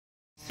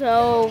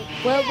So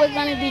what we're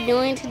gonna be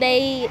doing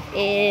today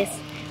is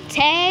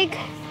tag.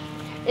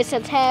 It's a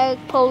tag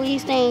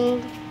police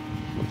thing.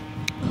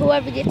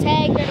 Whoever gets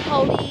tagged are the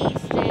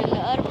police, and the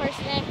other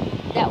person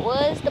that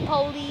was the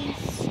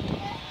police,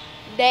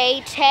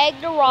 they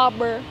tagged the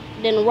robber.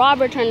 Then the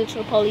robber turned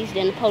into a police.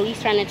 Then the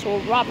police turned into a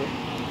robber.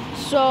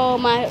 So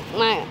my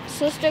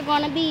sister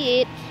gonna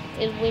be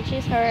which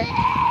is her,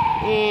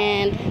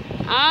 and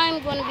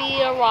I'm gonna be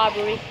a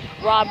robber.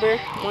 I'm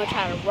gonna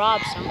try to rob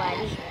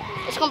somebody.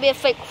 It's gonna be a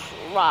fake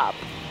rob.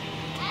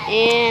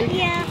 And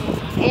yeah.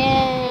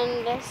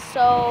 And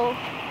so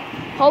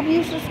hope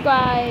you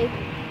subscribe.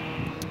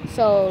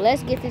 So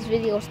let's get this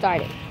video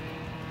started.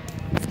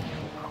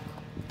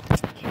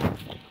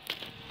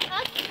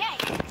 Okay.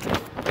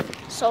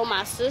 So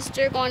my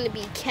sister going to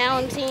be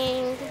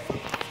counting.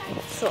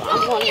 So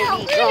I'm going to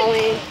be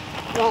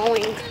going.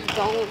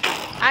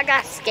 I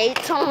got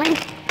skates on,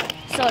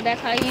 so that's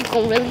how you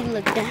can really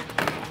look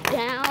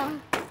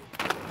down.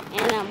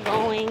 And I'm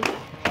going.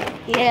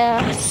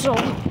 Yeah. So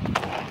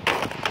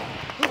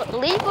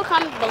leave a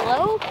comment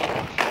below.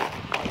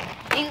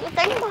 Do you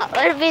think my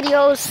other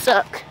videos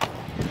suck?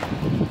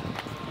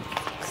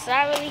 Cause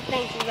I really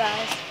think you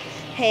guys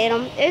hate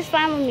them. It's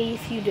fine with me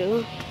if you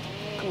do.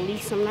 At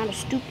least I'm not a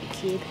stupid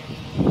kid.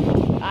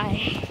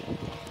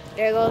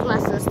 There goes my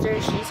sister.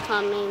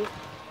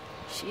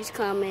 She's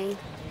coming.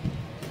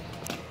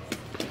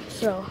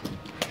 So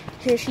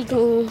here she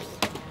comes.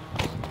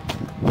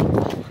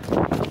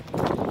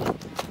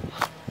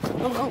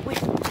 I'm going with.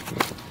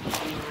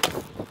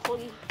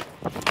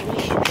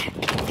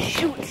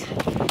 Shoot.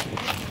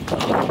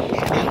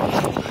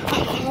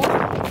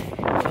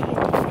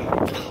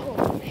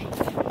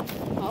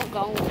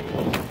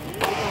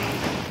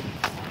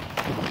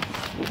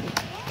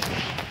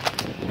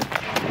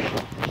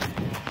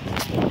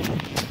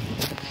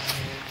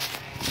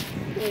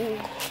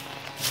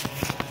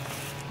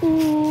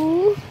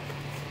 Ooh.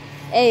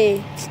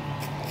 Hey.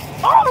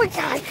 Oh my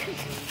God.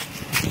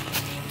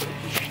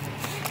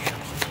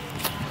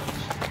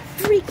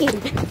 Freaking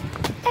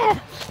F.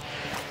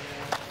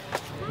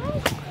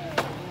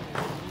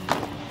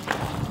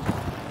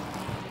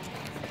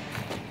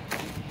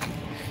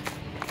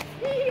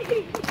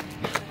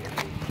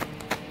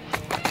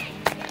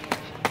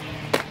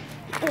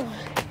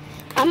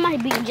 I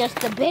might be just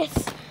the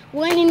best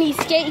winning these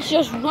skates,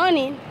 just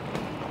running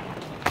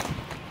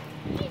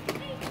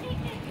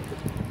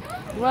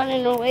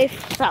away.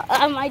 So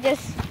I might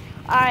just,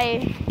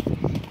 I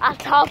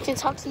talked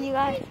to you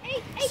guys.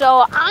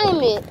 So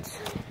I'm it,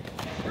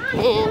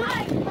 and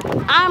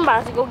I'm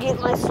about to go get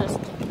my sister.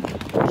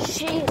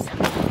 She's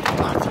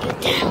about to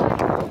get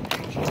down.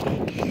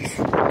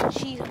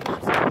 She's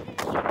about to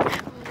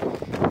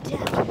get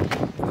down.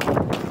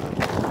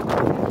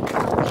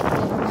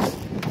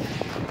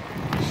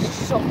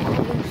 So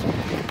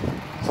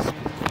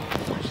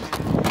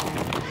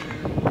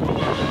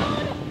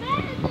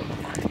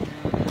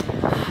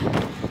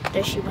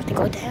there she about to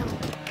go down.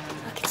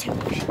 I can tell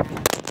where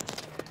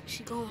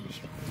she going.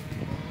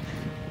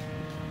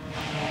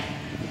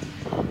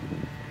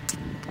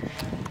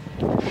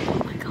 Oh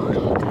my God.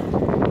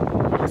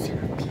 Let's see her.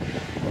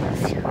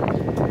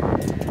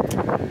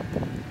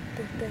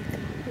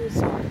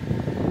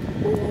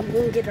 Oh, I'm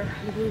gonna get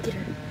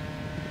her.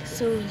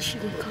 Soon she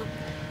gonna come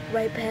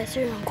right past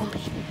her. I'm gonna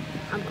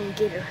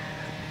get her.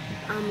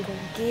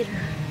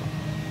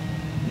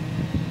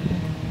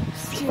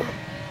 See her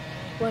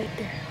right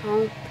there. I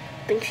don't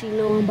think she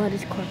know I'm about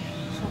this car.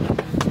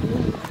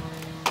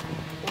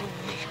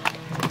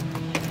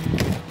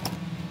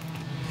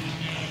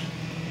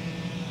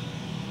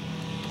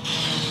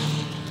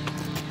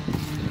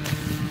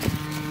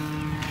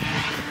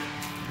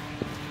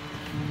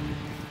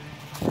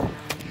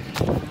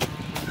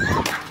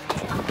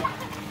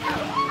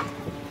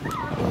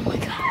 Oh my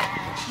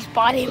God, she's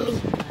spotted me.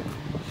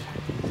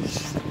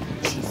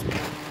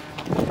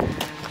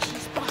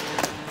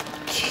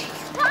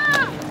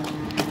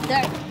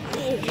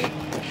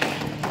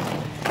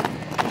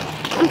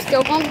 I'm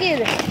still gonna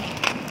get her.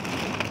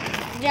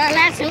 John,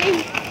 that's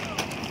me.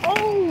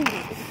 Oh,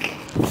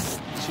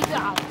 she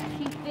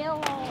fell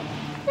off.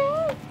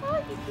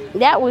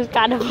 That was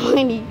kind of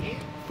funny.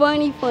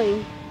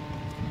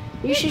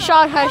 You should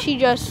show how she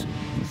just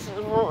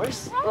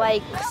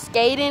like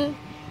skating.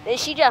 Then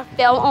she just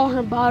fell on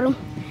her bottom.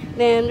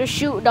 Then the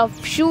shoe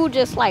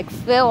just like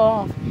fell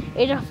off.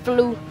 It just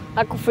flew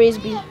like a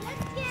frisbee.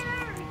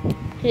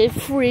 It's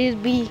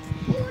frisbee.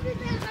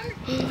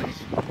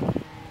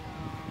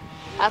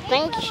 I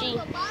think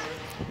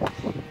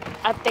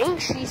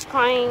she's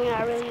crying.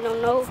 I really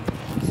don't know.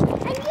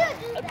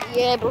 I'll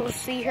be able to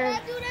see her.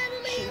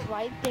 She's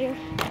right there. It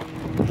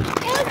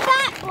was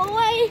that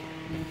boy.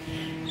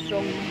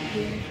 So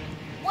here.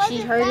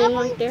 She's hurting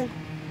right there.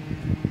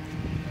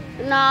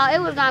 No, it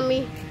was not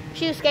me.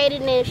 She was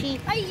skating and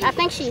I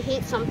think she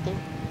hit something.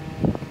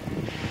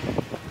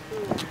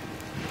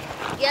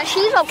 Yeah,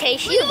 she's okay.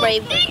 She's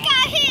brave. I think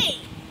I hit.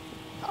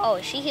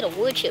 Oh, she hit a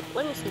wood chip.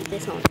 Let me see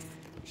this one.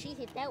 She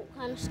hit that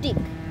kind of stick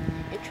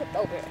and tripped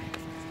over it.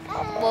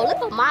 Well, look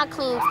at my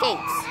clean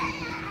skates.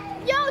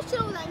 Yo,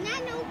 so like,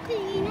 not no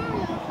clean,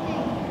 not no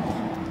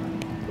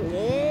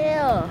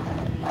Yeah.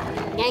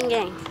 Gang,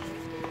 gang.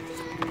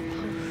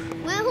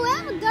 clean. Well,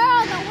 whoever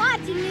girls are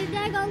watching this,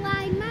 they're gonna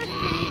like my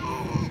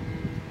skates.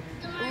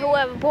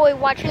 Whoever boy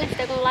watching this,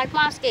 they're gonna like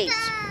my skates.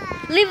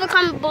 Leave a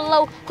comment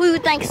below who you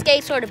think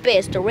skates are the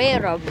best, the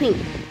red or pink.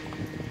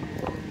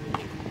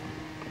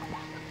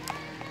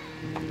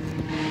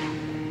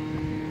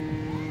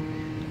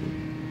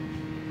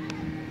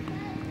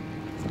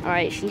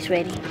 Alright, she's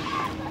ready.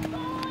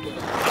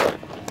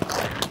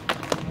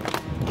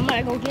 I'm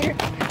gonna go get her.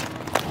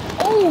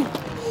 Oh!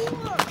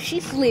 She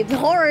slipped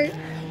hard.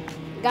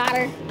 Got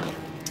her.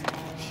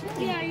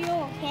 Yeah, you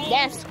okay?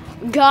 That's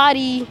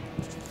Gotti.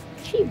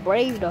 She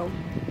brave though.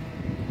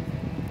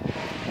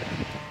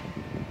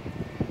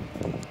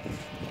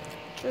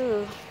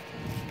 Ooh.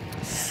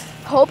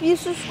 Hope you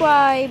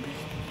subscribe.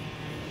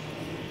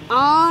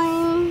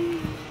 My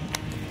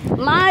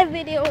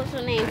videos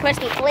are named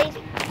Preston Plays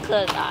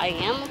because I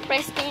am a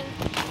Preston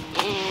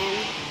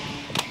and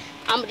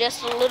I'm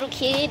just a little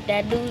kid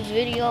that does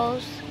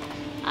videos.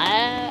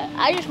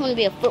 I just want to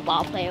be a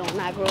football player when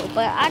I grow up,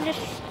 but I just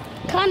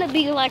kind of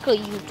be like a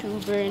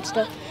YouTuber and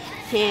stuff.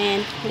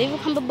 And leave a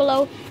comment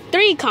below.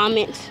 3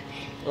 comments.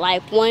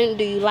 Like, 1,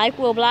 do you like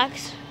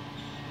Roblox?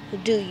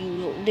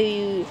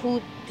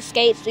 Who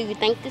skates do you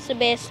think is the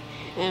best?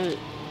 And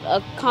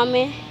a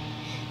comment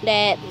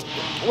that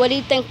what do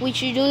you think we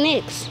should do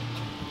next?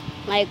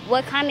 Like,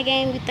 what kind of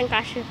game do you think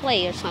I should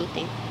play or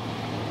something?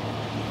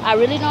 I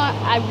really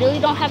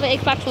don't have an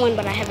Xbox One,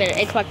 but I have an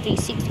Xbox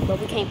 360, but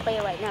we can't play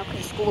it right now because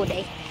it's school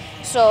day.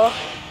 So,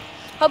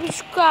 hope you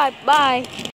subscribe. Bye.